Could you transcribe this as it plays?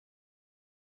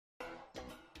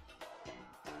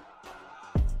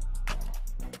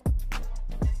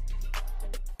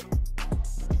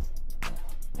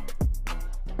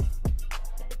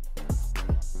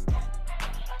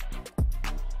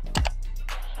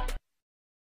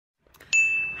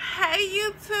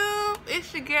YouTube,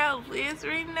 it's your girl Liz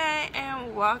Renee,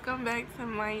 and welcome back to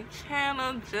my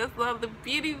channel. Just love the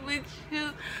beauty with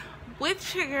you,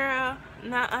 with your girl,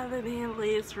 none other than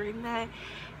Liz Renee.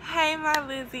 Hey my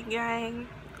Lizzie gang.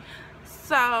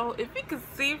 So if you can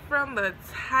see from the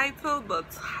title,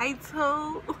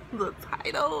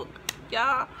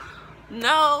 y'all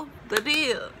know the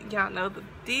deal. Y'all know the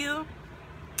deal.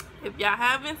 If y'all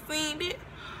haven't seen it,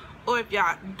 or if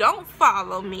y'all don't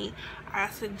follow me, I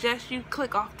suggest you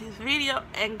click off this video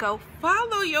and go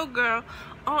follow your girl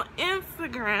on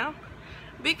Instagram,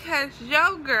 because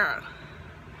your girl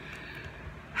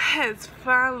has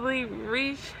finally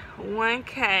reached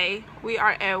 1K. We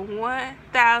are at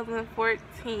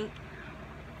 1,014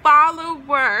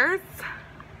 followers.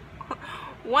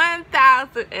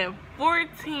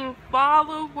 1,014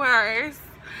 followers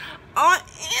on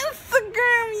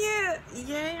Instagram.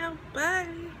 Yeah,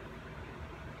 buddy.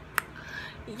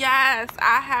 Yes,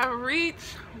 I have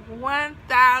reached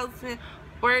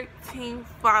 1,014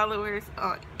 followers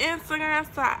on Instagram.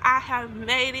 So I have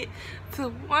made it to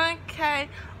 1K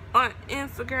on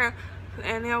Instagram,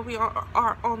 and then we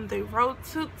are on the road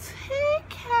to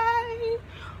 10K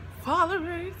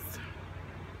followers.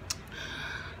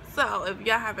 So if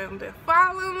y'all haven't been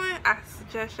following, I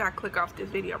suggest y'all click off this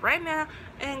video right now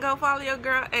and go follow your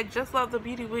girl at Just Love the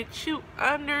Beauty with You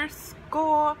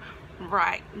 _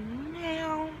 right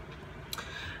now.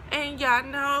 And y'all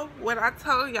know what I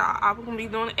told y'all, I'm gonna be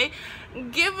doing a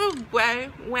giveaway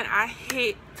when I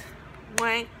hit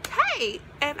 1K,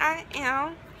 and I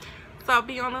am. So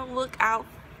be on the lookout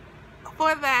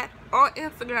for that on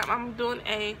Instagram. I'm doing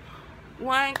a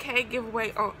 1K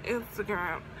giveaway on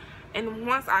Instagram, and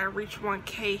once I reach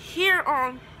 1K here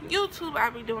on YouTube, I'll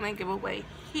be doing a giveaway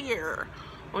here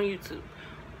on YouTube.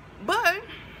 But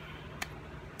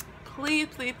please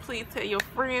tell your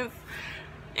friends,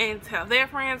 and tell their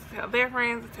friends, tell their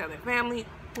friends, tell their family,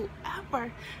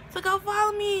 whoever, to go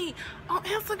follow me on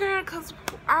Instagram, because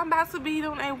I'm about to be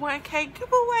doing a 1K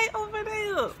giveaway over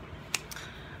there.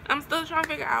 I'm still trying to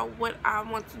figure out what I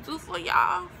want to do for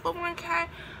y'all for 1K.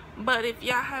 But if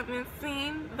y'all haven't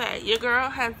seen that, your girl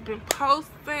has been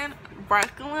posting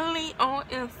regularly on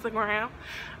Instagram.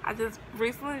 I just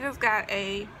recently got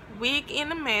a wig in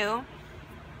the mail.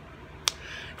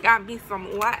 Got me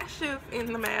some lashes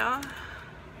in the mail.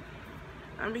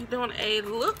 I'll be doing a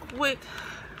look with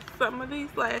some of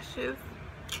these lashes.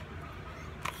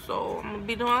 So I'm gonna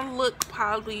be doing a look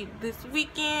probably this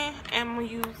weekend, and I'm gonna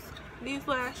use these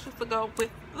lashes to go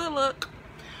with the look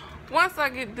once I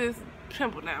get this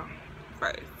pimple down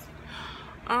first.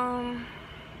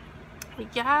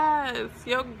 Yes,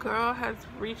 your girl has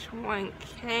reached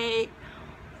 1K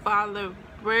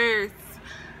followers.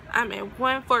 I'm at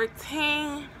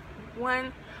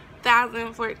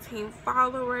 1,014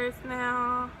 followers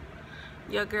now.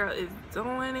 Your girl is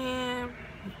doing it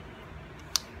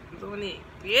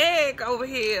big over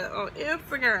here on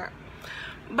Instagram.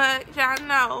 But y'all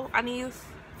know I need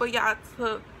for y'all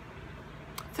to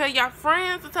tell y'all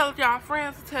friends, to tell y'all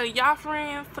friends, to tell y'all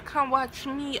friends to come watch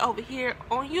me over here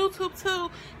on YouTube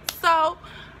too, so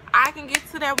I can get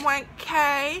to that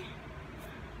 1K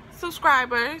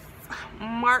subscribers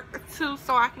mark too,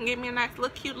 so I can get me a nice little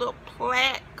cute little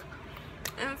plaque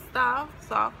and stuff.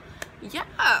 So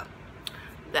yeah,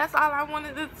 that's all I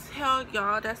wanted to tell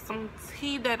y'all. That's some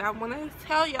tea that I wanted to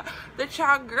tell y'all, that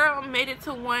y'all girl made it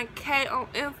to 1K on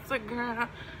Instagram,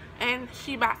 and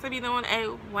she about to be doing a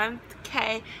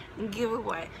 1K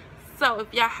giveaway. So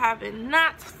if y'all haven't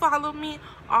not followed me,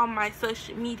 all my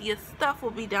social media stuff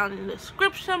will be down in the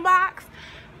description box,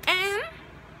 and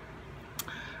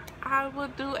I will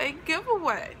do a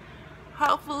giveaway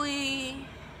hopefully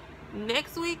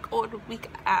next week or the week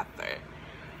after.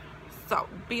 So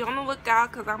be on the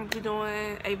lookout, because I'm gonna be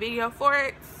doing a video for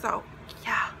it. So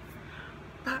yeah,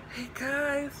 but hey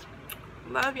guys,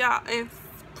 love y'all, and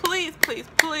please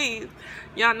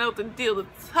y'all know the deal, to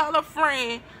tell a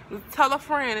friend, to tell a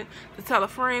friend, to tell a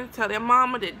friend, to tell their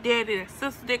mama, their daddy, their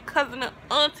sister, their cousin, their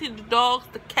auntie, the dogs,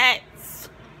 the cats,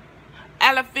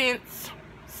 elephants,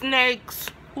 snakes,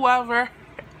 whoever,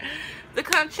 to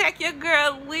come check your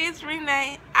girl Liz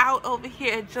Renee out over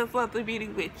here at Just Love the Beauty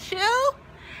with You.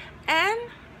 And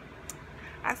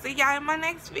I'll see y'all in my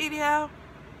next video.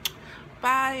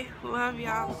 Bye. Love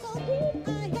y'all.